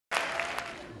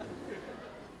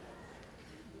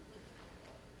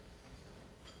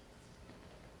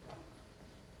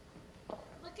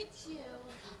you,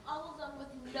 all alone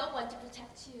with no one to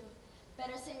protect you.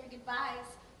 Better say your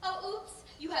goodbyes. Oh, oops,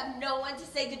 you have no one to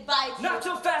say goodbye to. Not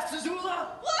so fast,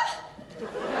 Azula! What?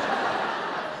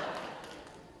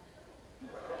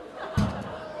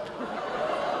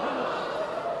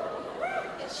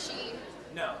 Is she?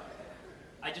 No,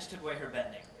 I just took away her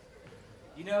bending.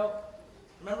 You know,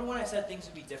 remember when I said things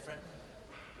would be different?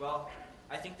 Well,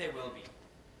 I think they will be,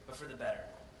 but for the better.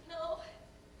 No,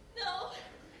 no,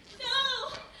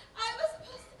 no! I was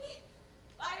supposed to be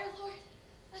Fire Lord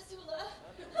Azula.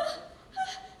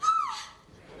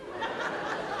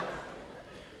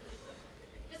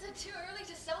 Is it too early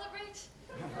to celebrate?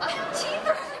 I have tea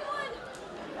for everyone!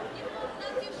 You know,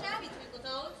 not too shabby, Twinkle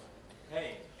Toes.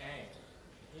 Hey, Aang.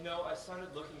 You know, I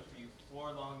started looking for you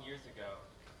 4 long years ago,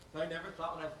 but I never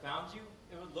thought when I found you,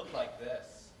 it would look like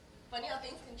this. Funny how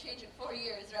things can change in 4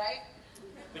 years, right?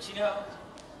 But you know,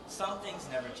 some things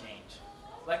never change,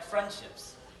 like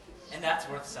friendships, and that's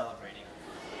worth celebrating.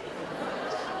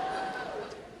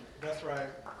 That's right.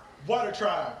 Water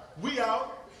Tribe, we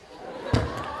out.